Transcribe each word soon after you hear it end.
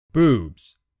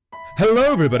Boobs.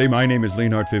 Hello everybody, my name is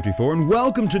Leonhart54 and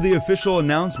welcome to the official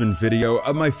announcement video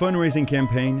of my fundraising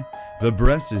campaign, The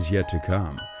Breast Is Yet to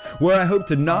Come, where I hope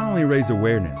to not only raise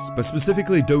awareness, but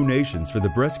specifically donations for the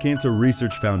Breast Cancer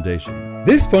Research Foundation.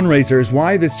 This fundraiser is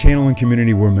why this channel and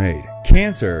community were made.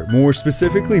 Cancer, more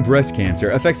specifically breast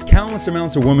cancer, affects countless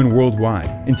amounts of women worldwide,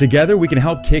 and together we can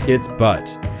help kick its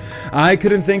butt. I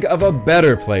couldn't think of a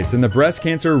better place than the Breast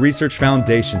Cancer Research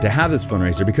Foundation to have this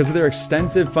fundraiser because of their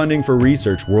extensive funding for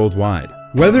research worldwide.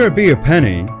 Whether it be a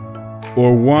penny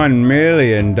or $1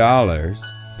 million,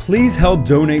 please help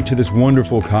donate to this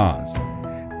wonderful cause.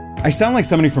 I sound like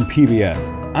somebody from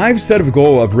PBS. I've set a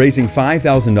goal of raising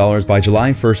 $5,000 by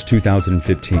July 1st,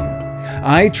 2015.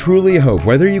 I truly hope,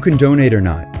 whether you can donate or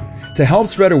not, to help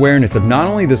spread awareness of not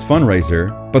only this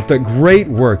fundraiser, but the great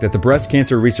work that the Breast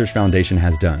Cancer Research Foundation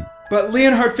has done. But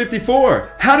Leonhart54,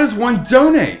 how does one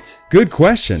donate? Good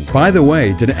question. By the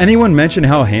way, did anyone mention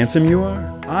how handsome you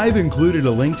are? I've included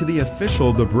a link to the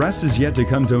official The Breast Is Yet to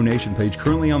Come donation page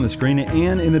currently on the screen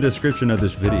and in the description of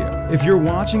this video. If you're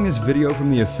watching this video from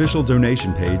the official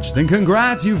donation page, then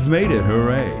congrats, you've made it,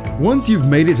 hooray. Once you've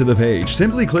made it to the page,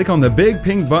 simply click on the big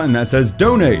pink button that says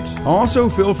donate. Also,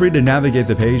 feel free to navigate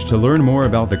the page to learn more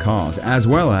about the cause, as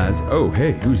well as, oh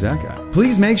hey, who's that guy?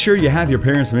 Please make sure you have your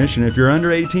parents' permission if you're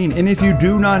under 18, and if you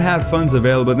do not have funds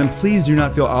available, then please do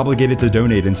not feel obligated to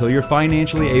donate until you're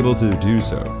financially able to do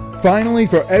so. Finally,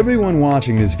 for everyone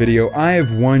watching this video, I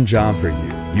have one job for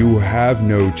you. You have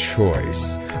no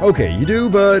choice. Okay, you do,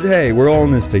 but hey, we're all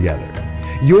in this together.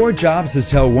 Your job is to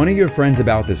tell one of your friends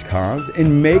about this cause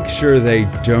and make sure they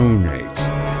donate.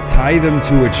 Tie them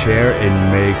to a chair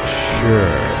and make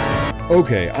sure.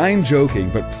 Okay, I'm joking,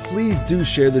 but please do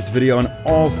share this video on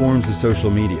all forms of social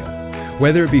media.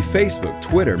 Whether it be Facebook,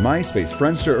 Twitter, MySpace,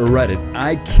 Friendster, or Reddit,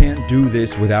 I can't do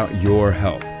this without your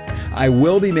help. I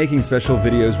will be making special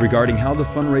videos regarding how the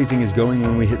fundraising is going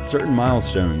when we hit certain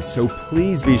milestones, so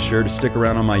please be sure to stick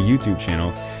around on my YouTube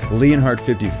channel,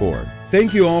 Leonhart54.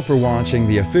 Thank you all for watching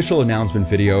the official announcement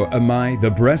video of my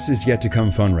The Breast Is Yet to Come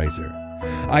fundraiser.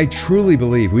 I truly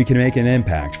believe we can make an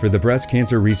impact for the Breast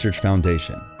Cancer Research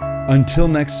Foundation. Until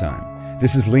next time,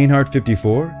 this is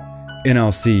Leonhart54, and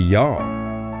I'll see y'all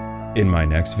in my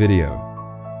next video.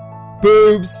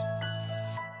 Boobs!